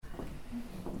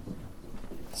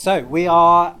So we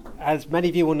are, as many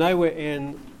of you will know, we're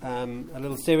in a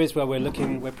little series where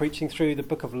we're preaching through the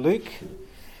book of Luke,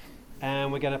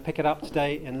 and we're going to pick it up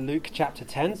today in Luke chapter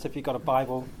 10. So if you've got a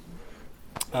Bible,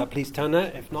 please turn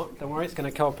there. If not, don't worry, it's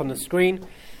going to come up on the screen.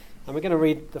 And we're going to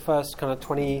read the first kind of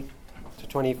 20 to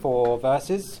 24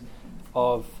 verses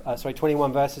of,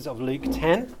 21 verses of Luke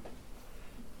 10,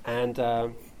 and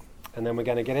then we're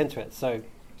going to get into it. So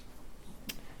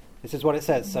this is what it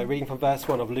says. So reading from verse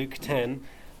 1 of Luke 10.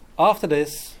 After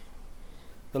this,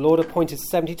 the Lord appointed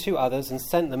 72 others and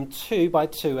sent them 2 by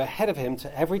 2 ahead of him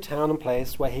to every town and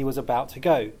place where he was about to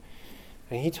go.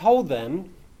 And he told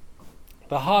them,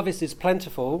 "The harvest is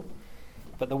plentiful,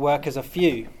 but the workers are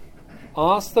few.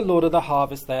 Ask the Lord of the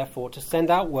harvest, therefore, to send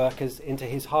out workers into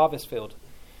his harvest field.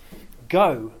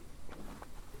 Go,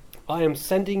 I am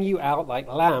sending you out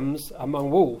like lambs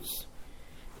among wolves.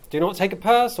 Do not take a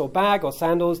purse or bag or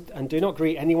sandals, and do not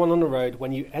greet anyone on the road.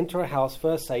 When you enter a house,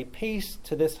 first say, 'Peace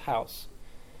to this house.'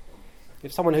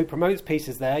 If someone who promotes peace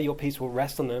is there, your peace will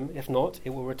rest on them. If not,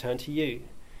 it will return to you.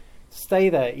 Stay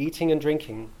there, eating and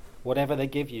drinking, whatever they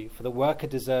give you, for the worker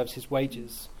deserves his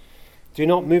wages. Do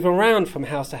not move around from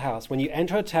house to house. When you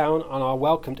enter a town and are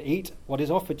welcome to eat what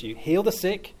is offered you, heal the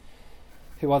sick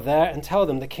who are there and tell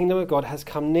them the kingdom of God has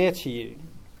come near to you.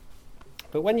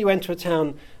 But when you enter a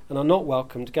town and are not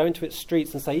welcomed, go into its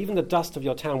streets and say, 'Even the dust of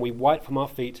your town we wipe from our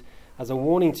feet as a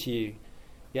warning to you.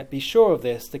 Yet be sure of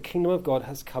this, the kingdom of God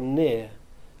has come near.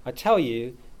 I tell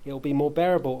you, it will be more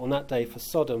bearable on that day for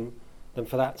Sodom than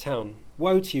for that town.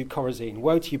 Woe to you, Chorazin!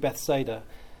 Woe to you, Bethsaida!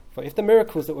 For if the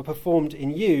miracles that were performed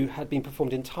in you had been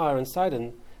performed in Tyre and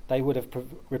Sidon, they would have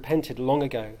repented long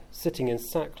ago, sitting in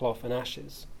sackcloth and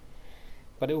ashes.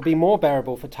 But it will be more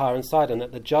bearable for Tyre and Sidon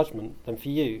at the judgment than for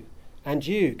you. And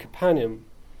you, Capernaum,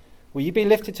 will you be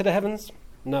lifted to the heavens?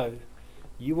 No,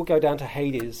 you will go down to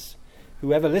Hades.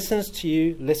 Whoever listens to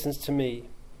you listens to me.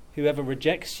 Whoever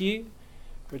rejects you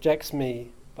rejects me.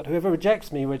 But whoever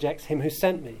rejects me rejects him who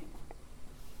sent me."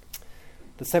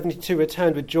 The 72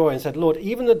 returned with joy and said, "Lord,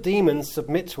 even the demons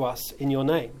submit to us in your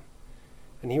name."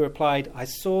 And he replied, "I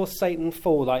saw Satan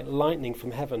fall like lightning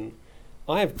from heaven.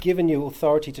 I have given you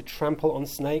authority to trample on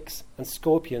snakes and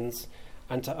scorpions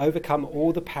and to overcome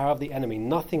all the power of the enemy.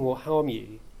 Nothing will harm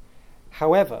you.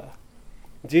 However,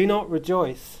 do not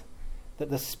rejoice that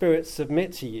the spirits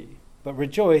submit to you, but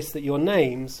rejoice that your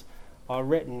names are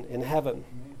written in heaven."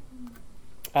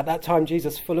 At that time,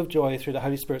 Jesus, full of joy through the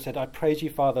Holy Spirit, said, "I praise you,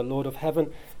 Father, Lord of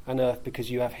heaven and earth,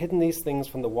 because you have hidden these things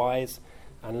from the wise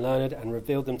and learned and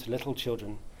revealed them to little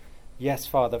children. Yes,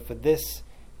 Father, for this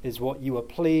is what you are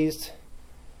pleased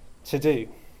to do."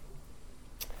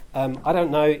 I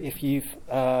don't know if you've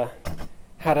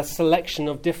had a selection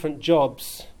of different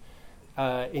jobs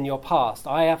in your past.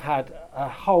 I have had a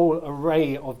whole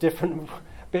array of different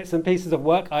bits and pieces of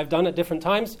work I've done at different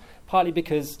times, partly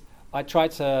because I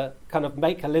tried to kind of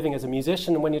make a living as a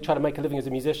musician, and when you try to make a living as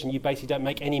a musician, you basically don't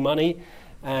make any money,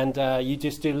 and you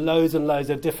just do loads and loads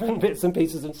of different bits and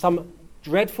pieces, and some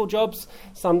dreadful jobs,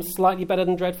 some slightly better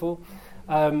than dreadful.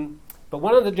 But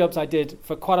one of the jobs I did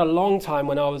for quite a long time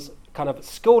when I was kind of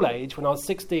school age, when I was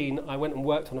 16, I went and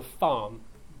worked on a farm.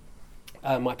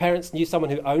 My parents knew someone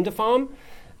who owned a farm,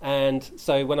 and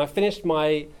so when I finished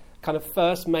my kind of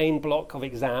first main block of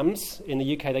exams, in the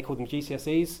UK they call them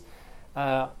GCSEs,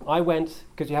 I went,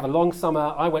 because you have a long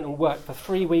summer, I went and worked for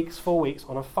 3 weeks, 4 weeks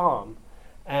on a farm.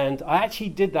 And I actually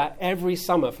did that every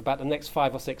summer for about the next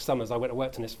 5 or 6 summers I went and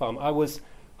worked on this farm. I was,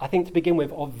 I think to begin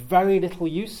with, of very little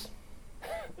use.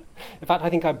 In fact, I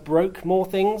think I broke more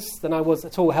things than I was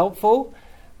at all helpful.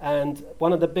 And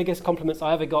one of the biggest compliments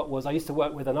I ever got was I used to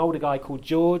work with an older guy called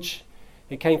George,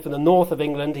 who came from the north of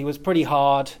England. He was pretty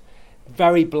hard,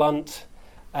 very blunt,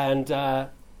 and I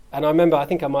remember, I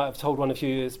think I might have told one a few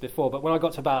years before, but when I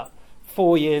got to about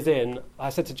 4 years in, I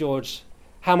said to George,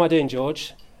 "How am I doing,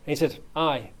 George?" And he said,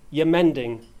 "Aye, you're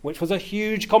mending," which was a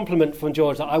huge compliment from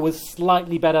George, that I was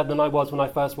slightly better than I was when I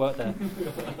first worked there.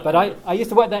 But I used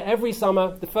to work there every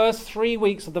summer. The first 3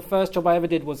 weeks of the first job I ever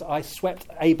did was I swept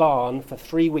a barn for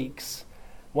 3 weeks.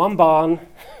 One barn,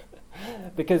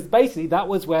 because basically that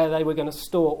was where they were going to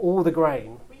store all the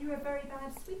grain. Were you a very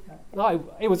bad sweeper? No,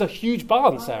 it was a huge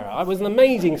barn, Sarah. I was an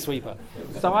amazing sweeper.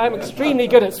 So I am extremely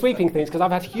good at sweeping things because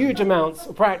I've had huge amounts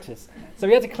of practice. So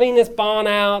we had to clean this barn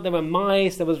out. There were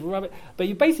mice, there was rubbish. But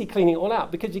you're basically cleaning it all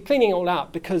out because you're cleaning it all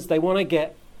out because they want to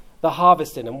get the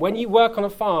harvest in. And when you work on a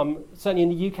farm, certainly in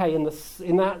the UK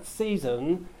in that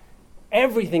season,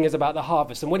 everything is about the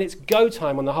harvest. And when it's go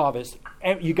time on the harvest,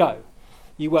 you go.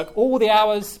 You work all the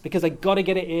hours because they've got to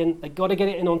get it in. They've got to get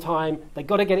it in on time. They've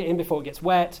got to get it in before it gets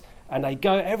wet. And they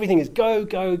go, everything is go,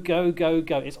 go, go, go,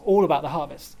 go. It's all about the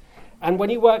harvest. And when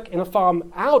you work in a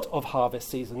farm out of harvest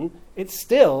season, it's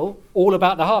still all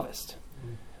about the harvest.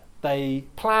 They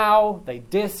plough, they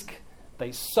disc,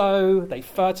 they sow, they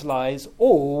fertilize,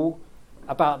 all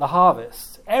about the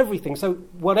harvest. Everything. So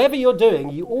whatever you're doing,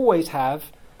 you always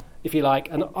have, if you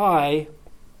like, an eye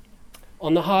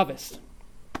on the harvest.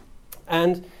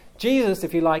 And Jesus,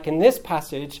 if you like, in this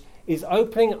passage is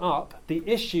opening up the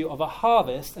issue of a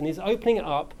harvest, and is opening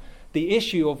up the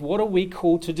issue of what are we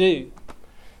called to do.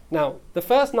 Now, the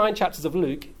first 9 chapters of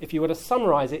Luke, if you were to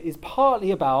summarize it, is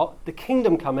partly about the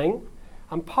kingdom coming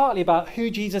and partly about who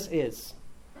Jesus is.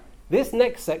 This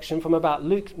next section from about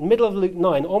middle of Luke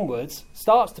 9 onwards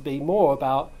starts to be more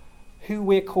about who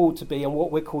we're called to be and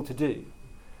what we're called to do.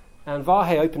 And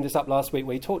Varley opened this up last week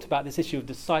where he talked about this issue of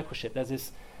discipleship. There's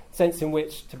this sense in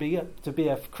which to be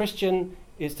a Christian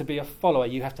is to be a follower.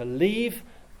 You have to leave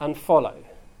and follow.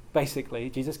 Basically,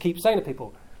 Jesus keeps saying to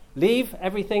people, leave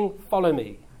everything, follow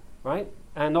me, right?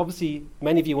 And obviously,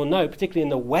 many of you will know, particularly in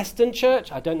the Western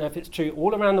church, I don't know if it's true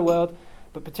all around the world,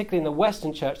 but particularly in the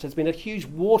Western church, there's been a huge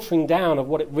watering down of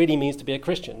what it really means to be a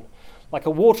Christian. Like a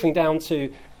watering down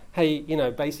to, hey,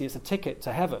 basically it's a ticket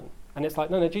to heaven. And it's like,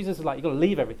 no, Jesus is like, you've got to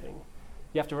leave everything.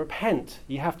 You have to repent.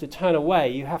 You have to turn away.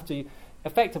 You have to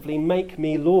effectively make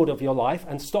me Lord of your life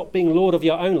and stop being Lord of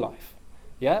your own life.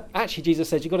 Yeah? Actually, Jesus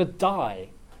says you've got to die.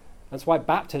 That's why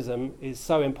baptism is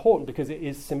so important, because it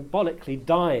is symbolically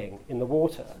dying in the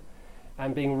water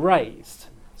and being raised.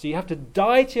 So you have to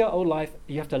die to your old life.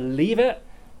 You have to leave it.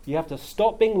 You have to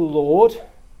stop being Lord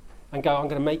and go, I'm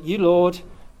going to make you Lord.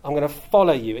 I'm going to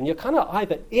follow you. And you're kind of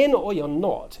either in or you're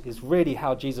not, is really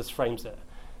how Jesus frames it.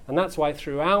 And that's why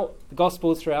throughout the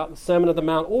Gospels, throughout the Sermon on the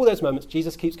Mount, all those moments,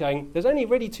 Jesus keeps going, there's only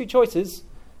really 2 choices.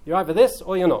 You're either this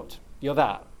or you're not. You're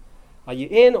that. Are you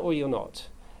in or you're not?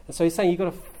 And so he's saying you've got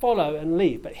to follow and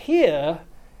leave. But here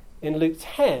in Luke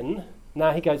 10,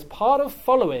 now he goes, part of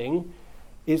following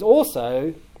is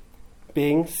also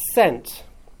being sent.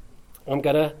 I'm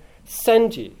going to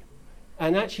send you.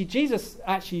 And actually, Jesus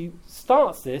actually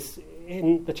starts this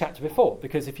in the chapter before,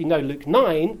 because if you know Luke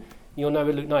 9, you'll know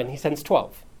in Luke 9 he sends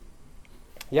 12.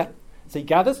 Yeah? So he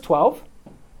gathers 12,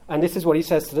 and this is what he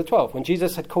says to the 12. When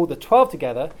Jesus had called the 12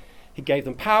 together, he gave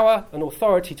them power and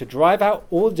authority to drive out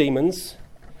all demons,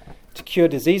 to cure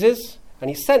diseases, and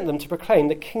he sent them to proclaim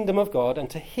the kingdom of God and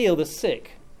to heal the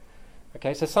sick.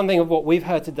 Okay, so something of what we've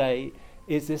heard today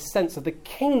is this sense of the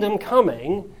kingdom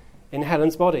coming in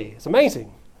Helen's body. It's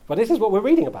amazing. But this is what we're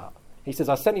reading about. He says,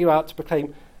 I sent you out to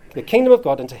proclaim the kingdom of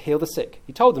God and to heal the sick.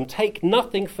 He told them, take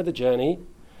nothing for the journey.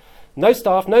 No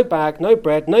staff, no bag, no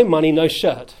bread, no money, no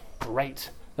shirt. Great.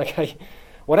 Okay.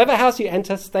 Whatever house you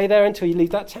enter, stay there until you leave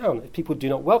that town. If people do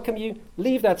not welcome you,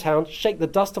 leave that town, shake the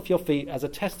dust off your feet as a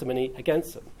testimony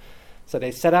against them. So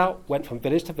they set out, went from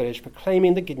village to village,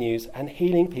 proclaiming the good news and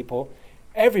healing people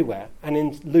everywhere. And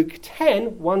in Luke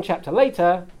 10, 1 chapter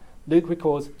later, Luke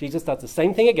records Jesus does the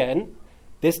same thing again,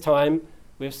 this time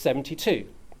with 72.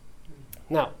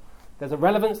 Now, there's a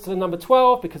relevance to the number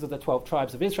 12 because of the 12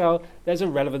 tribes of Israel. There's a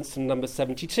relevance to the number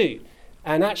 72.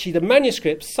 And actually the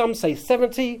manuscripts, some say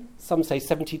 70, some say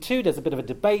 72. There's a bit of a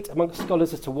debate amongst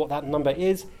scholars as to what that number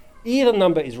is. Either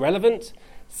number is relevant.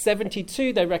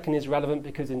 72 they reckon is relevant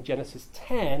because in Genesis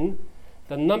 10,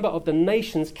 the number of the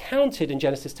nations counted in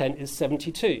Genesis 10 is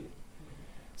 72.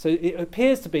 So it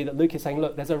appears to be that Luke is saying,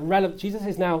 look, there's a relevant. Jesus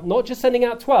is now not just sending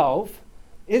out 12,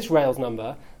 Israel's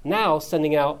number, now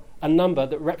sending out a number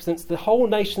that represents the whole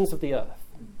nations of the earth.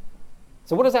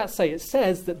 So what does that say? It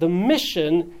says that the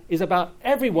mission is about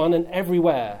everyone and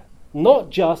everywhere, not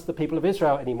just the people of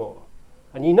Israel anymore.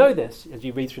 And you know this as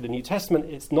you read through the New Testament.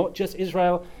 It's not just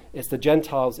Israel, it's the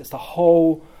Gentiles, it's the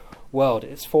whole world.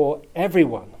 It's for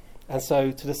everyone. And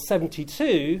so to the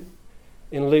 72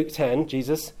 in Luke 10,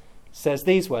 Jesus says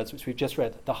these words, which we've just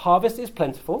read. The harvest is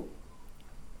plentiful,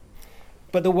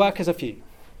 but the workers are few.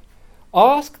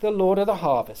 Ask the Lord of the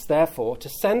harvest, therefore, to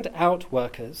send out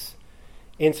workers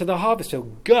into the harvest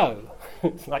field. Go.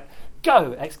 It's like,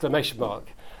 go, exclamation mark.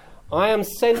 I am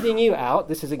sending you out,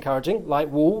 this is encouraging,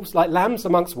 like wolves, like lambs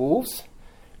amongst wolves.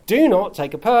 Do not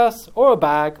take a purse or a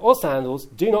bag or sandals.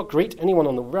 Do not greet anyone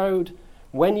on the road.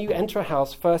 When you enter a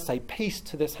house, first say peace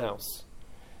to this house.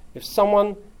 If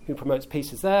someone who promotes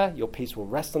peace is there, your peace will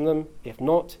rest on them. If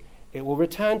not, it will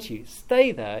return to you.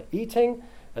 Stay there, eating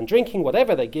and drinking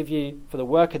whatever they give you, for the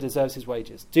worker deserves his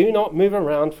wages. Do not move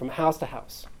around from house to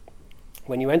house.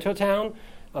 When you enter a town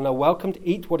and are welcome to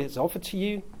eat what is offered to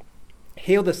you,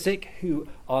 heal the sick who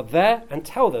are there and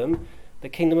tell them the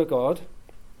kingdom of God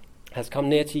has come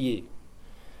near to you.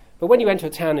 But when you enter a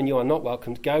town and you are not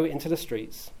welcomed, go into the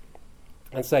streets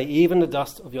and say, even the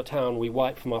dust of your town we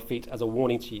wipe from our feet as a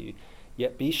warning to you.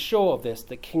 Yet be sure of this,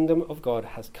 the kingdom of God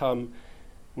has come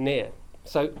near.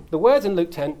 So the words in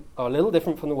Luke 10 are a little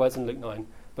different from the words in Luke 9.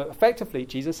 But effectively,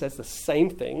 Jesus says the same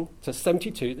thing to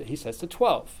 72 that he says to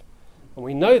 12. And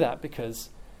we know that because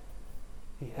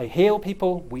they heal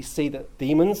people. We see that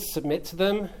demons submit to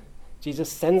them.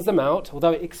 Jesus sends them out.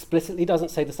 Although it explicitly doesn't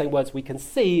say the same words, we can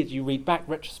see, as you read back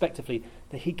retrospectively,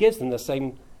 that he gives them the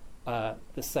same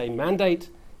mandate.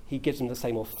 He gives them the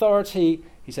same authority.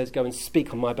 He says, go and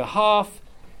speak on my behalf.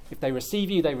 If they receive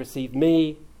you, they receive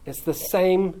me. It's the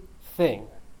same thing.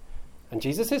 And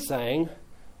Jesus is saying,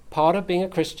 part of being a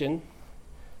Christian,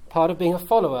 part of being a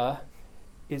follower,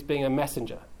 is being a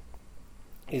messenger,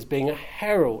 is being a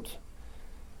herald.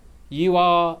 You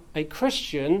are a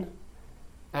Christian,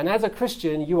 and as a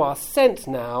Christian, you are sent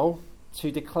now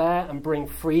to declare and bring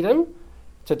freedom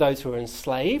to those who are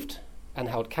enslaved and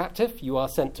held captive. You are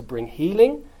sent to bring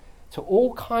healing to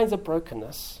all kinds of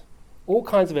brokenness, all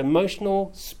kinds of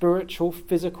emotional, spiritual,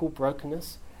 physical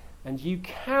brokenness, and you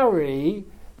carry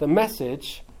the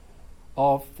message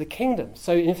of the kingdom.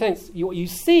 So in a sense, what you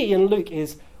see in Luke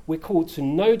is we're called to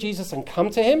know Jesus and come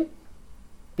to him,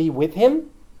 be with him,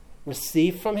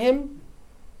 receive from him.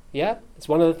 Yeah, it's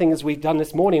one of the things we've done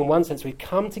this morning. In one sense, we've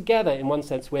come together. In one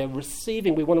sense, we're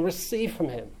receiving. We want to receive from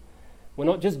him. We're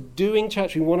not just doing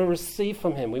church. We want to receive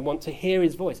from him. We want to hear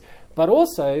his voice. But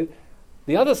also,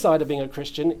 the other side of being a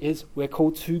Christian is we're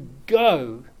called to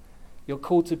go.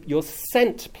 You're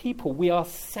sent people. We are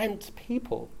sent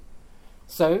people.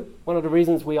 So one of the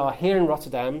reasons we are here in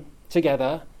Rotterdam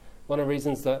together, one of the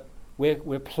reasons that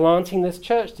we're planting this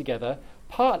church together,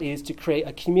 partly is to create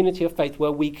a community of faith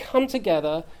where we come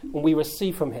together and we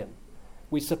receive from him.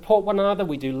 We support one another,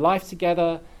 we do life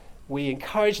together, we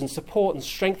encourage and support and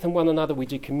strengthen one another, we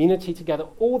do community together.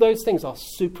 All those things are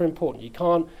super important. You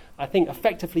can't, I think,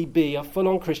 effectively be a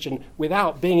full-on Christian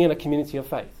without being in a community of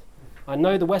faith. I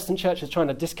know the Western church is trying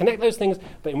to disconnect those things,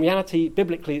 but in reality,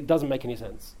 biblically, it doesn't make any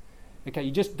sense.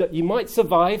 Okay, you might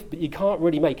survive, but you can't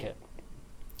really make it.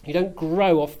 You don't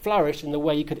grow or flourish in the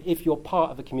way you could if you're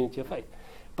part of a community of faith.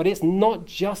 But it's not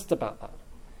just about that.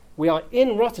 We are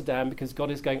in Rotterdam because God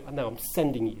is going, no, I'm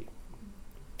sending you.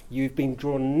 You've been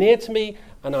drawn near to me,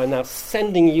 and I'm now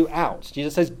sending you out.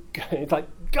 Jesus says, go. It's like,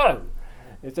 go.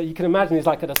 You can imagine it's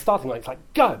like at a starting line, it's like,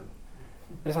 go.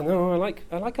 And it's like, no,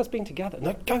 I like us being together.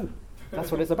 No, go. That's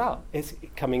what it's about. It's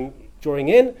drawing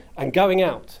in and going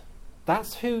out.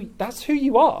 That's who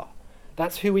you are.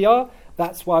 That's who we are.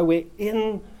 That's why we're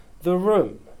in the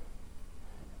room.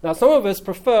 Now, some of us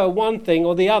prefer one thing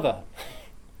or the other.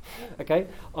 Okay,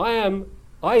 I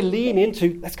lean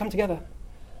into let's come together,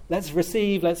 let's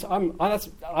receive. I'm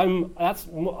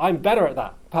better at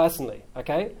that personally.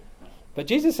 Okay, but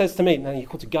Jesus says to me, "No, you're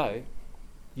called to go.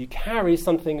 You carry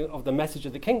something of the message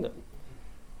of the kingdom."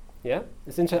 Yeah,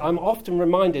 it's interesting. I'm often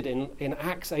reminded in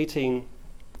Acts 18,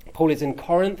 Paul is in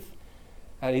Corinth,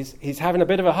 and he's having a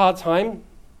bit of a hard time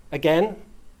again.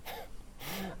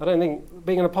 I don't think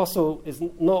being an apostle is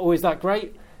not always that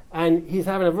great. And he's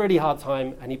having a really hard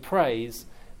time, and he prays,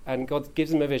 and God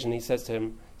gives him a vision. He says to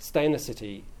him, stay in the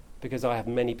city, because I have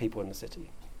many people in the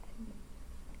city.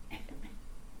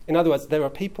 In other words, there are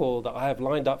people that I have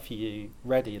lined up for you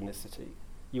ready in this city.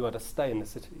 You are to stay in the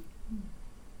city.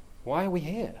 Why are we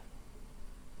here?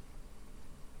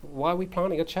 Why are we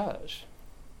planting a church?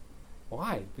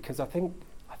 Why? Because I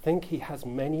think he has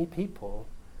many people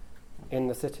in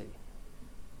the city.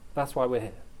 That's why we're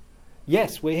here.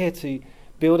 Yes, we're here to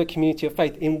build a community of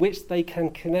faith in which they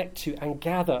can connect to and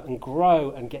gather and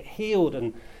grow and get healed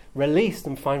and released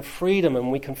and find freedom,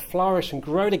 and we can flourish and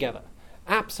grow together.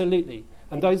 Absolutely.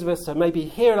 And those of us who maybe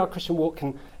here in our Christian walk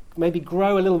can maybe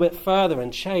grow a little bit further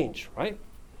and change, right?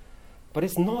 But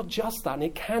it's not just that, and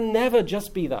it can never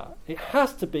just be that. It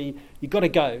has to be, you've got to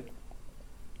go.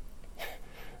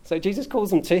 So Jesus calls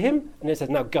them to him, and he says,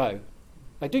 now go.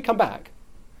 They do come back.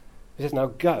 He says, now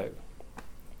go.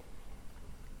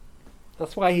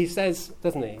 That's why he says,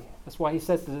 doesn't he? That's why he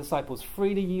says to the disciples,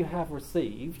 freely you have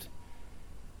received,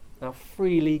 now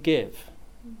freely give.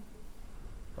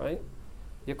 Right?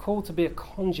 You're called to be a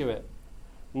conduit,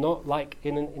 not like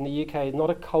in the UK,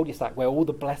 not a cul-de-sac where all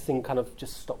the blessing kind of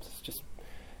just stops.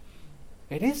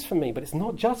 It is for me, but it's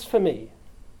not just for me.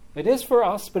 It is for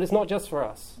us, but it's not just for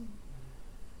us.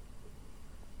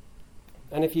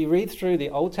 And if you read through the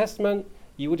Old Testament,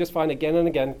 you will just find again and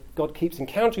again God keeps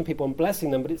encountering people and blessing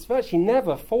them, but it's virtually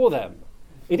never for them.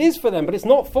 It is for them, but it's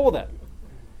not for them.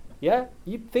 Yeah?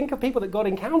 You think of people that God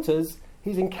encounters,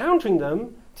 he's encountering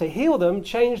them to heal them,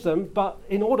 change them, but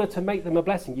in order to make them a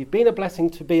blessing. You've been a blessing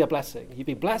to be a blessing. You've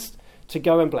been blessed to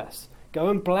go and bless. Go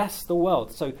and bless the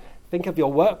world. So Think of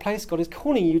your workplace. God is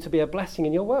calling you to be a blessing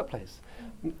in your workplace.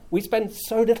 We spend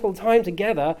so little time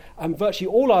together and virtually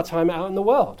all our time out in the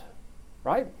world,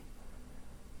 right?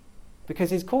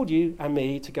 Because he's called you and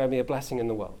me to go and be a blessing in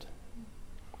the world.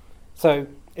 So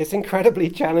it's incredibly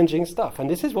challenging stuff. And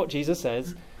this is what Jesus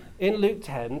says in Luke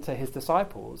 10 to his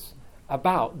disciples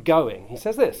about going. He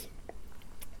says this: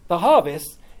 the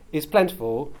harvest is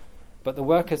plentiful, but the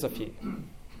workers are few.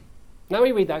 Now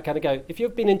we read that kind of go, if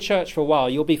you've been in church for a while,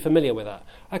 you'll be familiar with that.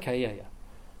 Okay, yeah.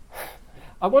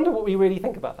 I wonder what we really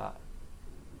think about that.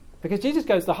 Because Jesus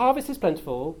goes, the harvest is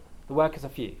plentiful, the workers are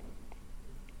few.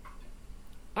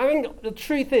 I mean, the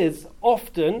truth is,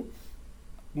 often,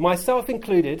 myself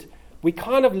included, we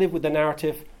kind of live with the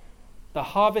narrative, the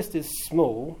harvest is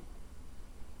small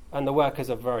and the workers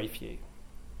are very few.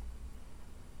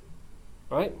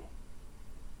 Right?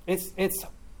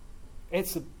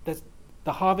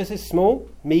 The harvest is small,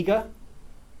 meager.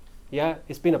 Yeah,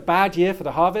 it's been a bad year for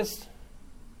the harvest,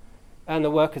 and the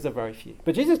workers are very few.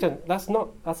 But Jesus goes,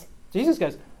 Jesus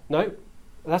goes, no,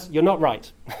 you're not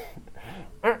right.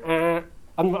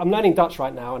 I'm learning Dutch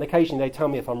right now, and occasionally they tell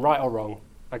me if I'm right or wrong.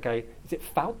 Okay, is it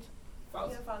fout?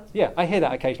 Fout. Yeah, I hear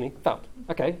that occasionally. Fout.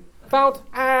 Okay, fout.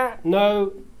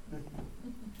 No.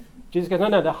 Jesus goes,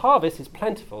 no, the harvest is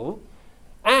plentiful,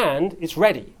 and it's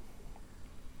ready.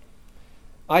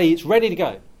 i.e. it's ready to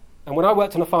go. And when I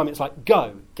worked on a farm, it's like,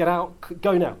 go, get out,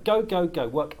 go now, go,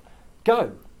 work,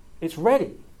 go. It's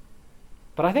ready.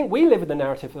 But I think we live in the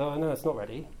narrative, oh, no, it's not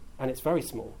ready, and it's very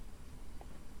small.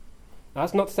 Now,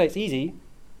 that's not to say it's easy,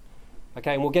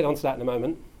 okay, and we'll get onto that in a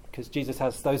moment, because Jesus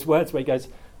has those words where he goes,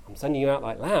 I'm sending you out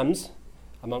like lambs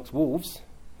amongst wolves.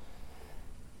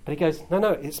 But he goes,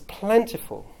 no, it's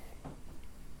plentiful.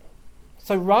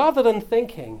 So rather than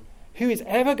thinking, who is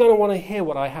ever going to want to hear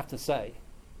what I have to say?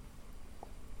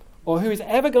 Or who is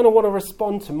ever going to want to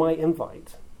respond to my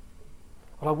invite?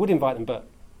 Well, I would invite them, but...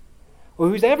 Or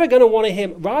who's ever going to want to hear...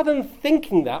 Rather than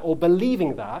thinking that or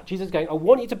believing that, Jesus is going, I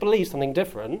want you to believe something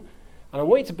different, and I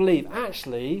want you to believe,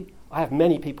 actually, I have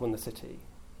many people in the city.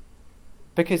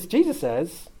 Because Jesus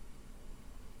says,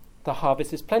 the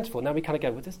harvest is plentiful. Now we kind of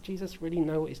go, well, does Jesus really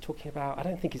know what he's talking about? I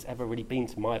don't think he's ever really been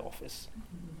to my office.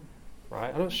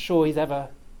 Right? I'm not sure he's ever...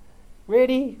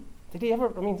 Really? Did he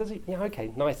ever? I mean, does he? Yeah,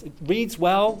 okay, nice. It reads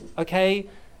well, okay,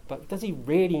 but does he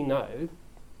really know?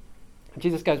 And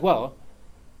Jesus goes, well,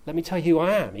 let me tell you who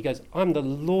I am. He goes, I'm the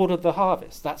Lord of the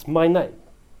harvest. That's my name.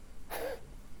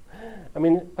 I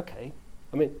mean, okay.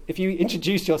 I mean, if you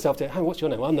introduce yourself to, hey, what's your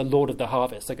name? I'm the Lord of the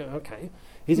harvest. They go, okay.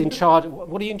 He's in charge.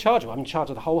 What are you in charge of? I'm in charge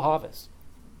of the whole harvest.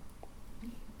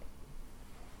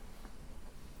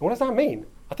 What does that mean?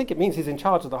 I think it means he's in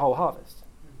charge of the whole harvest.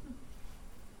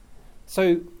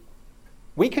 So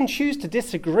we can choose to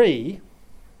disagree,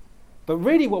 but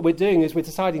really what we're doing is we're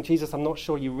deciding, Jesus, I'm not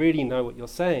sure you really know what you're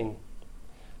saying.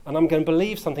 And I'm going to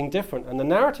believe something different. And the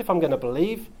narrative I'm going to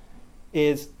believe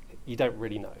is, you don't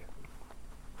really know.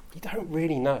 You don't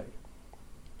really know.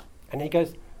 And he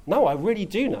goes, no, I really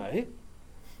do know,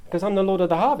 because I'm the Lord of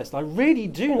the harvest. I really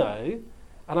do know,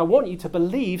 and I want you to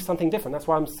believe something different. That's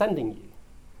why I'm sending you.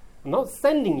 I'm not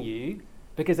sending you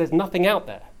because there's nothing out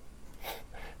there.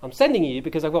 I'm sending you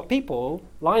because I've got people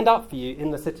lined up for you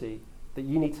in the city that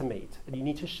you need to meet and you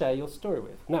need to share your story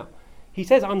with. Now, he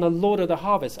says, I'm the Lord of the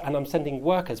harvest and I'm sending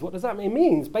workers. What does that mean? It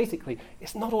means, basically,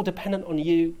 it's not all dependent on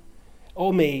you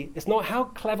or me. It's not how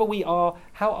clever we are,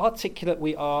 how articulate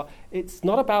we are. It's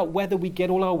not about whether we get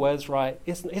all our words right.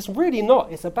 It's really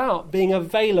not. It's about being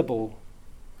available.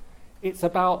 It's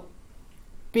about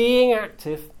being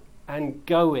active and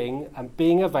going and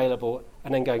being available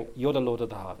and then going, you're the Lord of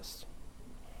the harvest.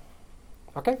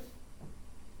 Okay?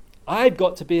 I've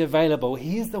got to be available.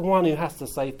 He's the one who has to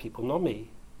save people, not me.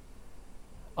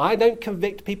 I don't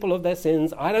convict people of their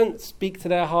sins. I don't speak to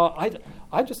their heart.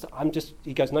 I'm just,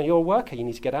 he goes, no, you're a worker. You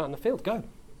need to get out in the field. Go.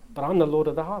 But I'm the Lord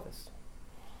of the harvest.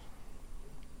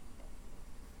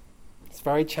 It's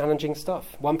very challenging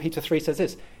stuff. 1 Peter 3 says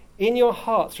this, in your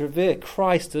hearts revere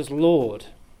Christ as Lord.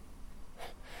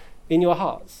 In your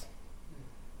hearts.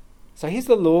 So he's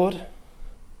the Lord.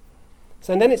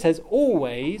 So and then it says,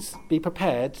 always be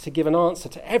prepared to give an answer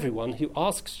to everyone who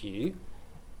asks you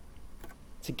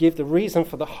to give the reason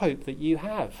for the hope that you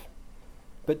have.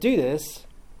 But do this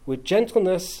with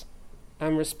gentleness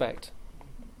and respect.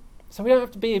 So we don't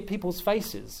have to be in people's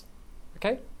faces,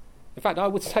 okay? In fact, I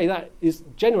would say that is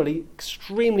generally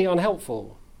extremely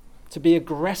unhelpful, to be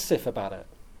aggressive about it.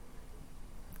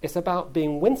 It's about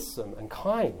being winsome and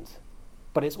kind,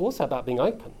 but it's also about being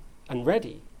open and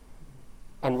ready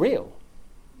and real.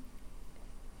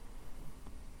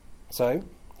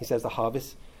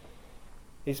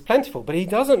 He's plentiful, but he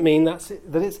doesn't mean that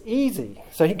it's easy.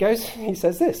 So he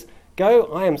says this, "Go,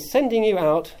 I am sending you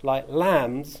out like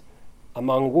lambs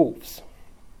among wolves."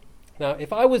 Now,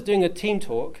 if I was doing a team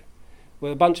talk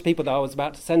with a bunch of people that I was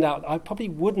about to send out, I probably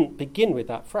wouldn't begin with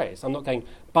that phrase. I'm not going,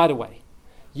 "By the way,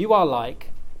 you are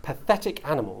like pathetic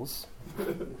animals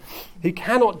who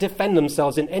cannot defend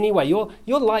themselves in any way.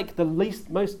 You're like the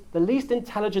least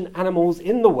intelligent animals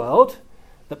in the world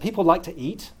that people like to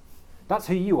eat. That's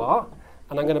who you are.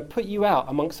 And I'm going to put you out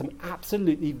amongst some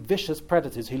absolutely vicious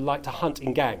predators who like to hunt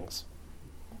in gangs."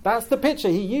 That's the picture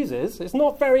he uses. It's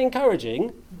not very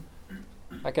encouraging.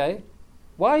 Okay?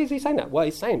 Why is he saying that? Well,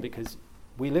 he's saying because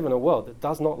we live in a world that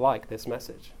does not like this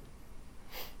message.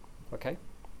 Okay?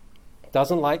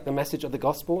 Doesn't like the message of the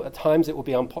gospel. At times it will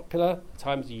be unpopular. At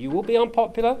times you will be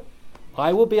unpopular.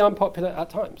 I will be unpopular at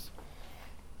times.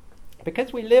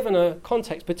 Because we live in a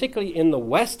context, particularly in the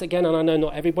West, again, and I know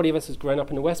not everybody of us has grown up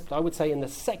in the West, but I would say in the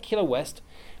secular West,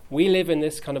 we live in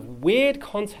this kind of weird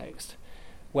context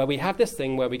where we have this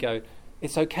thing where we go,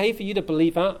 it's okay for you to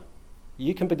believe that.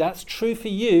 That's true for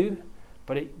you,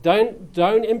 but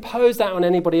don't impose that on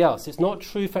anybody else. It's not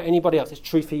true for anybody else. It's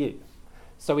true for you.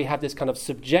 So we have this kind of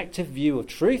subjective view of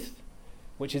truth,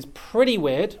 which is pretty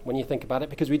weird when you think about it,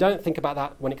 because we don't think about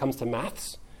that when it comes to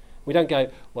maths. We don't go,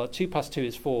 well, 2 plus 2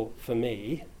 is 4 for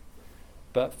me,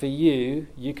 but for you,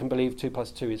 you can believe 2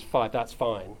 plus 2 is 5. That's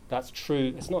fine. That's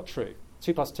true. It's not true.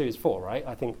 2 plus 2 is 4, right?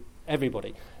 I think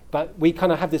everybody. But we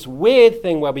kind of have this weird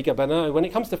thing where we go, but no, when it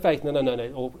comes to faith, no,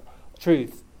 or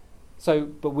truth. So,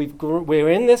 but we're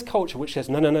in this culture which says,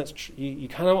 no, you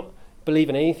cannot believe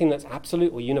in anything that's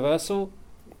absolute or universal.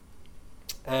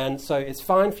 And so it's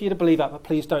fine for you to believe that, but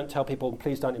please don't tell people,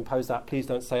 please don't impose that, please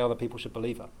don't say other people should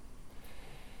believe that.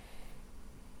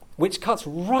 Which cuts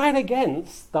right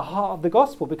against the heart of the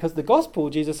gospel, because the gospel,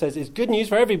 Jesus says, is good news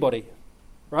for everybody,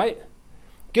 right?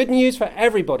 Good news for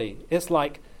everybody. It's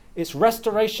like, it's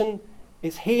restoration,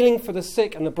 it's healing for the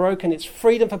sick and the broken, it's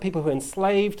freedom for people who are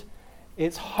enslaved,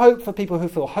 it's hope for people who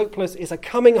feel hopeless, it's a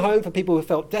coming home for people who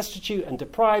felt destitute and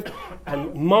deprived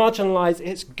and marginalized.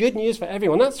 It's good news for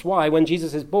everyone. That's why when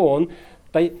Jesus is born,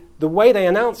 the way they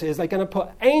announce it is they're going to put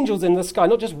angels in the sky,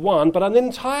 not just one, but an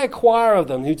entire choir of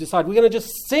them who decide we're going to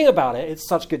just sing about it. It's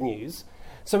such good news.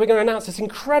 So we're going to announce this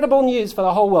incredible news for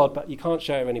the whole world, but you can't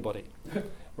share it with anybody,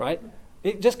 right?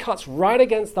 It just cuts right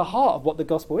against the heart of what the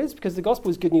gospel is, because the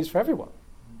gospel is good news for everyone.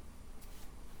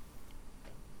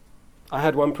 I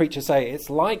heard one preacher say, it's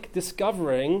like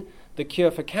discovering the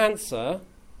cure for cancer,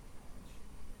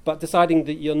 but deciding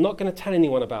that you're not going to tell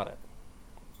anyone about it.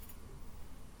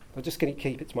 I'm just going to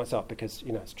keep it to myself because,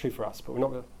 it's true for us, but we're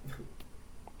not going to.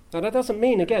 Now, that doesn't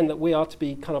mean, again, that we are to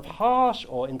be kind of harsh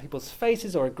or in people's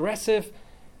faces or aggressive,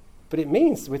 but it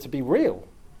means we're to be real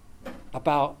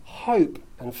about hope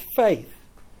and faith.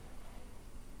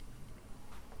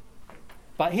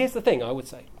 But here's the thing, I would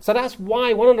say. So that's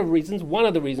why one of the reasons,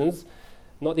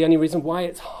 not the only reason, why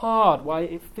it's hard, why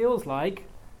it feels like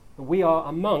we are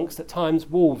amongst, at times,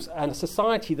 wolves and a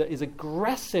society that is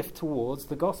aggressive towards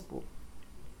the gospel.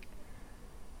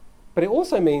 But it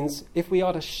also means if we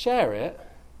are to share it,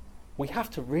 we have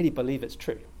to really believe it's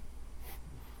true.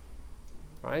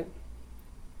 Right?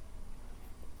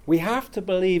 We have to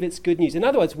believe it's good news. In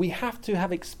other words, we have to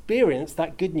have experienced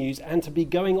that good news and to be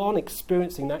going on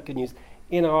experiencing that good news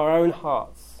in our own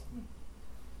hearts.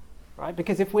 Right?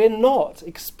 Because if we're not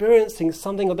experiencing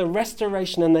something of the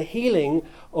restoration and the healing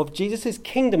of Jesus'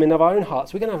 kingdom in our own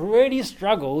hearts, we're going to really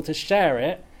struggle to share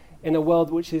it in a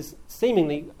world which is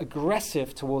seemingly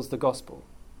aggressive towards the gospel.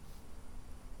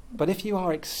 But if you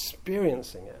are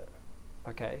experiencing it,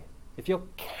 okay, if you're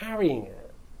carrying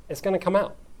it, it's going to come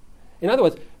out. In other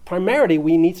words, primarily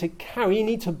we need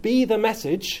to be the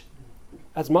message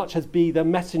as much as be the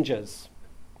messengers.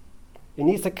 It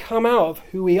needs to come out of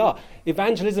who we are.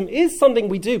 Evangelism is something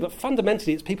we do, but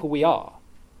fundamentally it's people we are.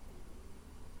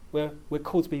 We're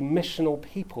called to be missional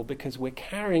people because we're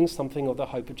carrying something of the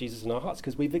hope of Jesus in our hearts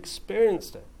because we've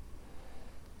experienced it.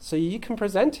 So you can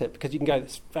present it because you can go,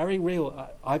 it's very real.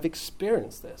 I've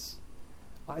experienced this.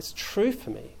 It's true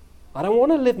for me. I don't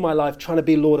want to live my life trying to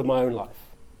be Lord of my own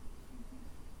life.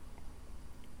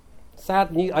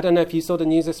 Sad news. I don't know if you saw the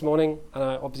news this morning.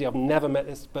 Obviously, I've never met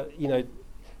this, but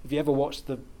if you ever watched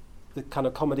the kind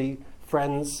of comedy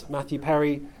Friends, Matthew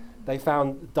Perry, they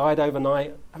found died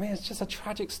overnight. I mean, it's just a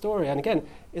tragic story. And again,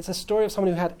 it's a story of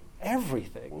someone who had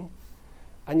everything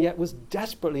and yet was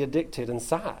desperately addicted and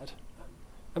sad.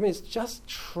 I mean, it's just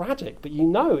tragic. But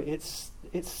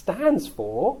it stands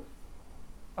for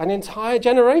an entire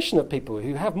generation of people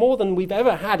who have more than we've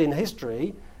ever had in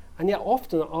history and yet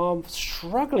often are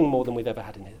struggling more than we've ever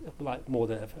had more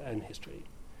than ever in history.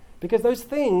 Because those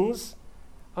things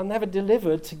are never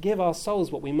delivered to give our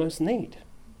souls what we most need.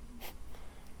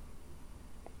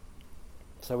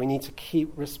 So we need to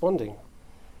keep responding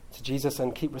to Jesus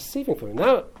and keep receiving from him.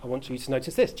 Now, I want you to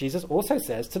notice this. Jesus also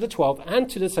says to the 12 and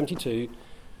to the 72,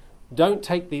 don't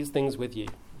take these things with you.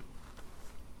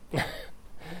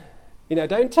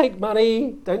 Don't take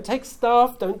money, don't take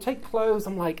stuff, don't take clothes.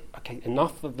 I'm like, okay,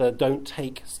 enough of the don't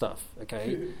take stuff,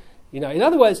 okay? In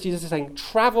other words, Jesus is saying,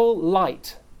 travel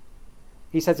light.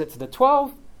 He says it to the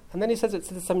 12, and then he says it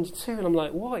to the 72, and I'm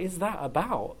like, what is that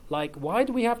about? Like, why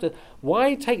do we have to,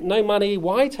 why take no money?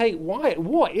 What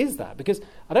is that? Because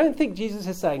I don't think Jesus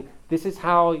is saying, this is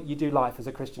how you do life as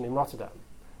a Christian in Rotterdam.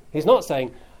 He's not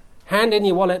saying, hand in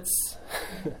your wallets,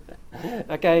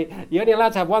 okay, you're only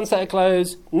allowed to have one set of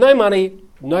clothes, no money,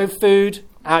 no food,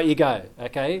 out you go,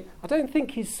 okay? I don't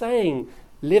think he's saying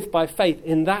live by faith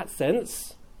in that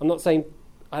sense. I'm not saying,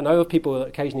 I know of people that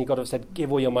occasionally God have said,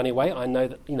 give all your money away. I know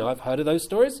that, I've heard of those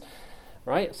stories,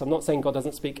 right? So I'm not saying God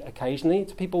doesn't speak occasionally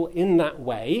to people in that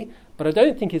way, but I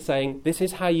don't think he's saying this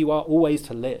is how you are always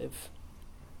to live.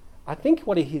 I think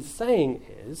what he's saying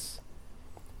is,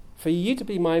 for you to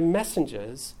be my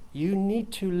messengers, you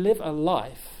need to live a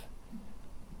life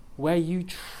where you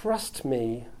trust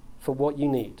me for what you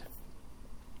need.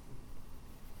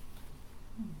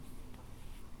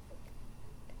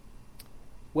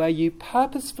 Where you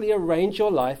purposefully arrange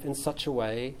your life in such a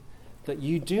way that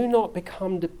you do not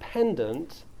become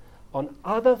dependent on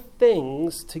other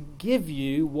things to give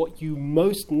you what you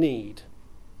most need.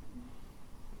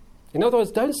 In other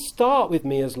words, don't start with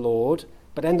me as Lord,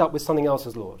 but end up with something else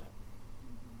as Lord.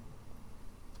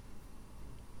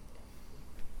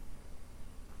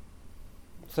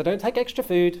 So don't take extra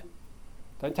food,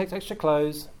 don't take extra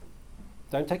clothes,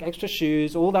 don't take extra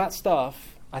shoes, all that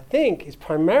stuff, I think is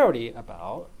primarily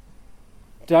about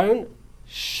don't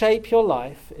shape your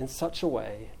life in such a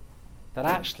way that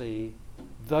actually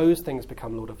those things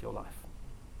become Lord of your life.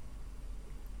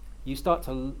 We start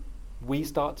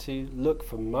to look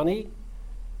for money,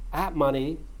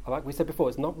 like we said before,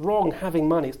 it's not wrong having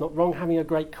money, it's not wrong having a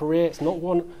great career, it's not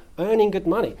wrong earning good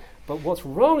money. But what's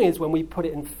wrong is when we put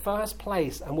it in first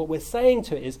place, and what we're saying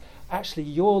to it is,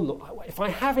 actually, if I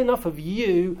have enough of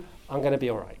you, I'm going to be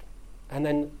all right. And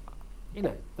then,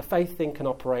 the faith thing can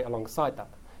operate alongside that.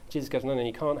 Jesus goes, no,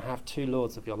 you can't have two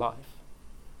lords of your life.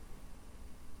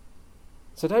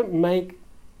 So don't make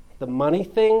the money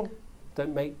thing,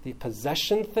 don't make the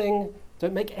possession thing,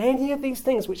 don't make any of these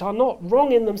things which are not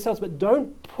wrong in themselves, but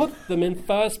don't put them in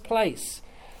first place.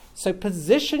 So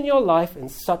position your life in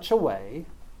such a way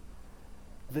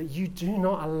that you do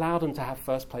not allow them to have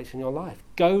first place in your life.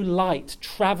 Go light,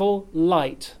 travel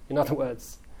light, in other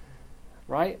words,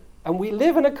 right? And we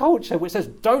live in a culture which says,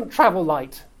 don't travel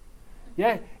light.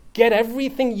 Yeah, get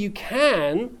everything you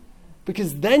can,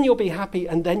 because then you'll be happy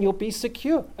and then you'll be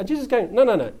secure. And Jesus is going, no,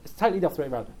 it's totally the other way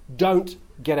around. Don't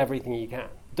get everything you can.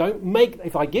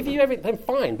 If I give you everything, then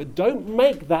fine, but don't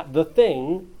make that the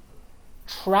thing.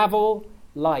 Travel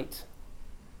light.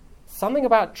 Something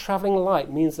about traveling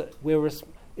light means that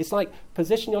it's like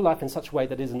position your life in such a way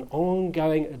that it is an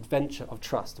ongoing adventure of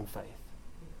trust and faith.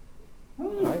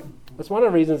 Right? That's one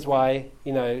of the reasons why,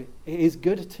 it is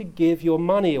good to give your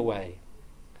money away.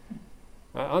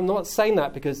 I'm not saying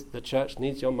that because the church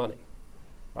needs your money,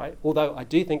 right? Although I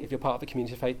do think if you're part of the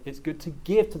community of faith, it's good to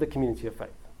give to the community of faith.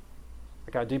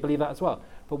 Okay, I do believe that as well.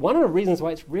 But one of the reasons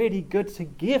why it's really good to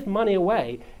give money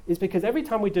away is because every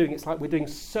time we're doing it, it's like we're doing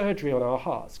surgery on our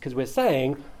hearts, because we're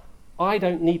saying, I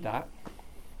don't need that.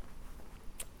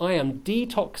 I am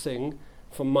detoxing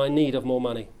from my need of more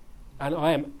money. And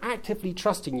I am actively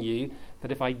trusting you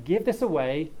that if I give this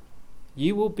away,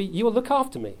 you will look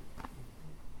after me.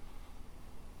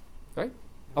 Right?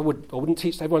 I wouldn't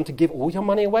teach everyone to give all your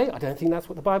money away. I don't think that's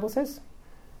what the Bible says.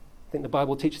 I think the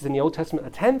Bible teaches in the Old Testament a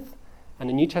tenth, and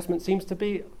the New Testament seems to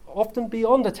be often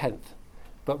beyond a tenth.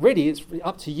 But really, it's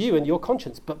up to you and your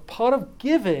conscience. But part of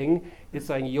giving is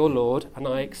saying, "You're Lord, and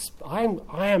I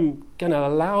am going to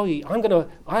allow you. I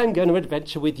am going to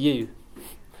adventure with you.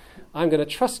 I'm going to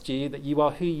trust you that you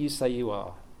are who you say you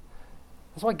are."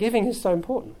 That's why giving is so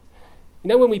important.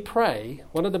 When we pray,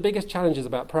 one of the biggest challenges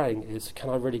about praying is, can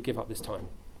I really give up this time?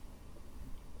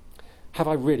 Have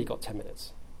I really got 10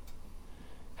 minutes?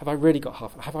 Have I really got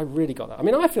half? Have I really got that? I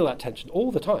mean, I feel that tension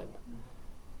all the time.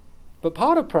 But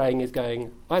part of praying is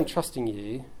going, I'm trusting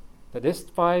you that this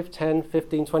 5, 10,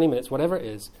 15, 20 minutes, whatever it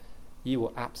is, you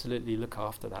will absolutely look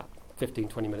after that 15,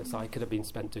 20 minutes that I could have been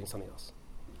spent doing something else.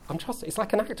 I'm trusting. It's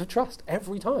like an act of trust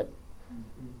every time.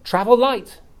 Travel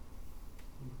light.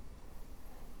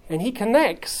 And he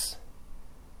connects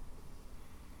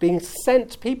being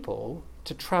sent people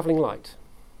to travelling light.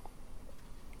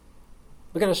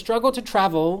 We're going to struggle to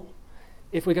travel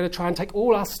if we're going to try and take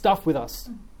all our stuff with us.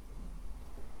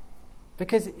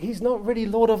 Because he's not really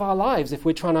Lord of our lives if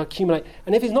we're trying to accumulate.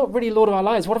 And if he's not really Lord of our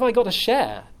lives, what have I got to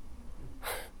share?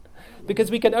 Because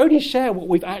we can only share what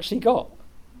we've actually got.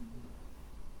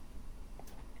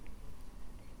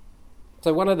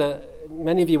 So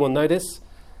many of you will know this,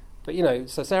 but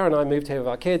so Sarah and I moved here with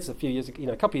our kids a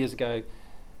couple of years ago.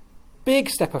 Big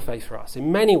step of faith for us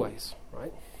in many ways,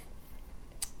 right?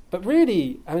 But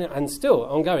really, and still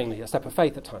ongoingly, a step of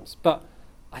faith at times. But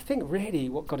I think really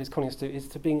what God is calling us to is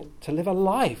to live a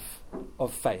life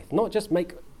of faith, not just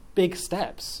make big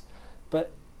steps,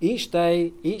 but each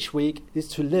day, each week is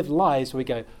to live lives where we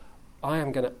go, I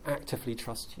am going to actively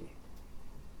trust you.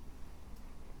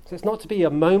 So it's not to be a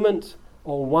moment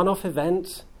or one-off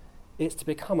event, it's to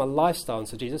become a lifestyle. And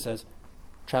so Jesus says,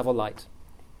 travel light.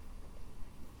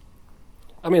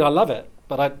 I mean, I love it,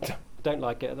 but I don't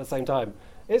like it at the same time.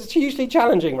 It's hugely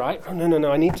challenging, right? Oh, no,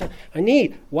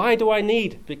 why do I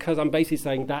need? Because I'm basically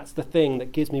saying that's the thing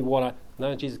that gives me what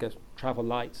No, Jesus goes, travel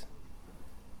light.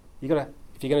 If you're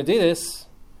going to do this,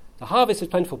 the harvest is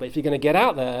plentiful, but if you're going to get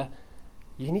out there,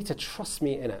 you need to trust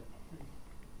me in it.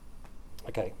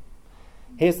 Okay,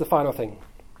 here's the final thing.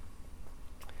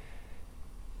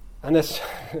 And there's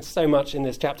so much in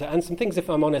this chapter, and some things, if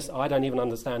I'm honest, I don't even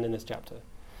understand in this chapter.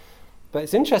 But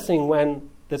it's interesting when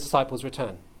the disciples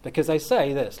return, because they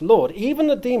say this, Lord, even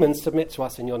the demons submit to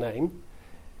us in your name.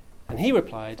 And he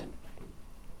replied,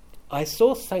 I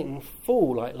saw Satan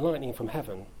fall like lightning from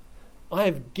heaven. I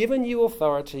have given you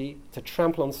authority to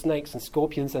trample on snakes and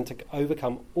scorpions and to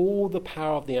overcome all the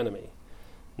power of the enemy.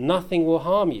 Nothing will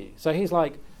harm you. So he's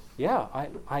like, yeah,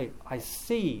 I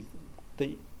see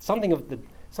something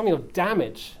of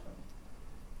damage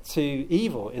to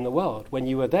evil in the world when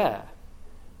you were there.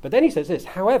 But then he says this,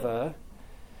 however,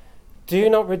 do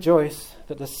not rejoice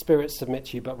that the spirits submit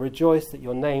to you, but rejoice that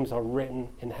your names are written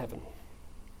in heaven.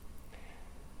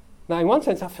 Now, in one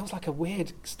sense, that feels like a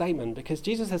weird statement because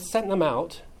Jesus has sent them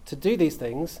out to do these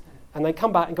things, and they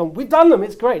come back and go, we've done them,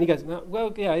 it's great. And he goes, no,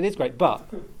 well, yeah, it is great, but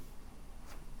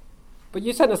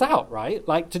you sent us out, right?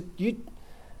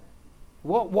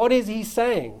 What is he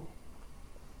saying?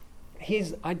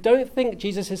 I don't think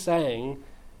Jesus is saying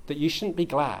that you shouldn't be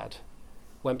glad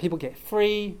when people get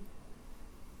free,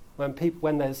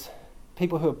 when there's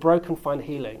people who are broken find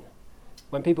healing,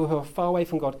 when people who are far away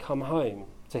from God come home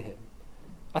to him.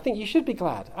 I think you should be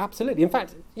glad, absolutely. In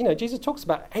fact, Jesus talks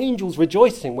about angels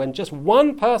rejoicing when just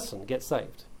one person gets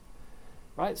saved,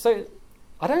 right? So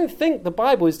I don't think the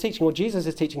Bible is teaching, or Jesus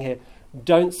is teaching here,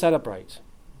 don't celebrate.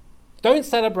 Don't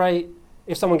celebrate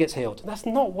if someone gets healed. That's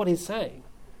not what he's saying.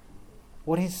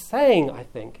 What he's saying, I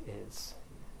think, is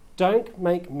don't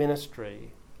make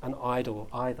ministry an idol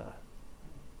either.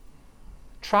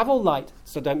 Travel light,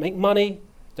 so don't make money,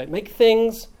 don't make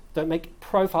things, don't make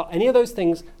profile, any of those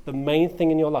things the main thing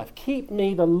in your life. Keep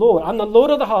me the Lord. I'm the Lord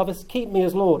of the harvest. Keep me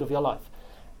as Lord of your life.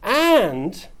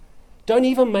 And don't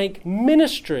even make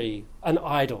ministry an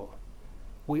idol.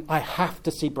 I have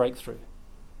to see breakthrough.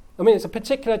 I mean, it's a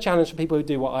particular challenge for people who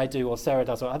do what I do or Sarah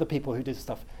does or other people who do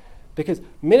stuff. Because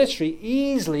ministry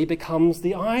easily becomes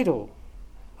the idol.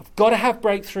 I've got to have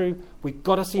breakthrough. We've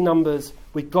got to see numbers.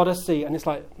 We've got to see. And it's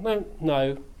like,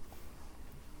 no.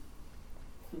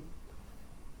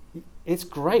 It's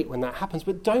great when that happens,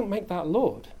 but don't make that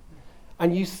Lord.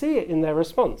 And you see it in their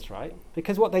response, right?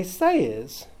 Because what they say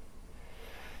is,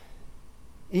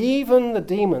 even the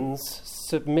demons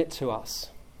submit to us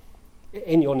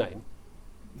in your name.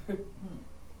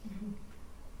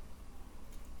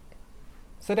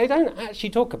 So they don't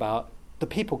actually talk about the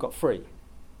people got free.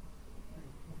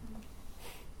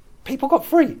 People got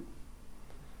free.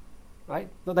 Right?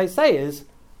 What they say is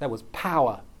there was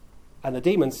power and the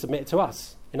demons submitted to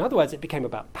us. In other words, it became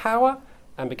about power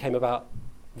and became about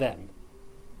them.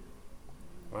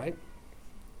 Right?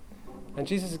 And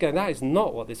Jesus is going, that is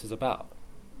not what this is about.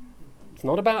 It's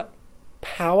not about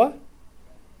power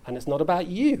and it's not about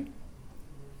you.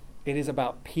 It is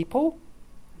about people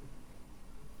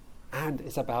and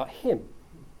it's about him.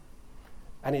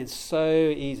 And it's so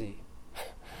easy.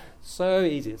 So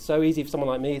easy. It's so easy for someone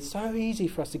like me. It's so easy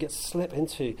for us to slip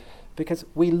into, because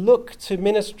we look to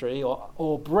ministry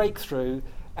or breakthrough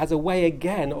as a way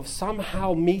again of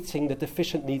somehow meeting the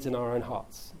deficient needs in our own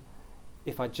hearts.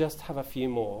 If I just have a few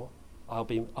more,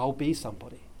 I'll be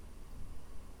somebody.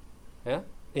 Yeah?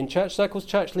 In church circles,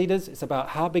 church leaders, it's about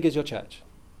how big is your church?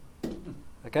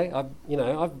 Okay, I've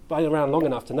been around long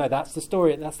enough to know that's the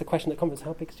story. That's the question that comes: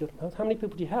 how big is your? How many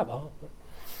people do you have? Oh.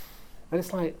 And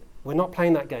it's like, we're not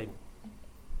playing that game.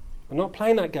 We're not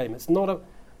playing that game. It's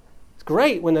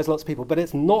great when there's lots of people, but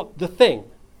it's not the thing.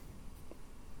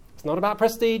 It's not about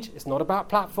prestige. It's not about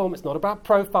platform. It's not about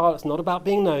profile. It's not about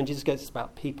being known. Jesus goes, it's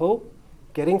about people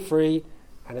getting free,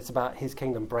 and it's about his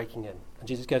kingdom breaking in. And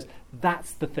Jesus goes,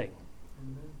 that's the thing.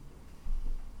 Amen.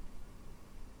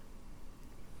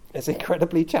 It's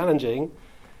incredibly challenging,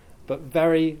 but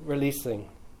very releasing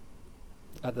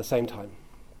at the same time.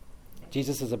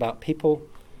 Jesus is about people.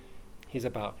 He's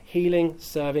about healing,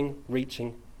 serving,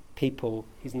 reaching people.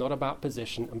 He's not about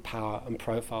position and power and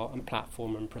profile and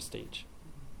platform and prestige.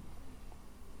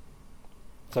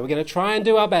 So we're going to try and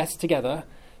do our best together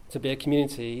to be a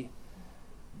community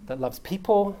that loves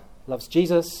people, loves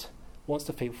Jesus, wants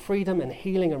to feel freedom and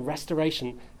healing and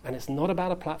restoration. And it's not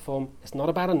about a platform. It's not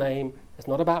about a name. It's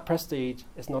not about prestige.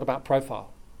 It's not about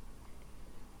profile.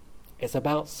 It's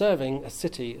about serving a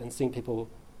city and seeing people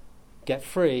get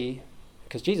free,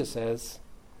 because Jesus says,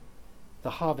 the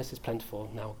harvest is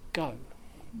plentiful, now go.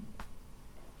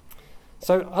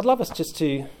 So I'd love us just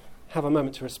to have a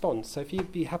moment to respond. So if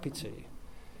you'd be happy to,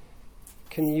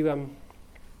 can you,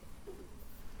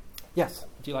 yes,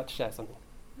 would you like to share something?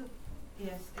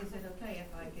 Yes, is it okay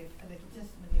if I give a little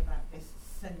testimony about this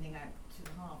sending out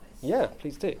to the harvest? Yeah,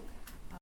 please do.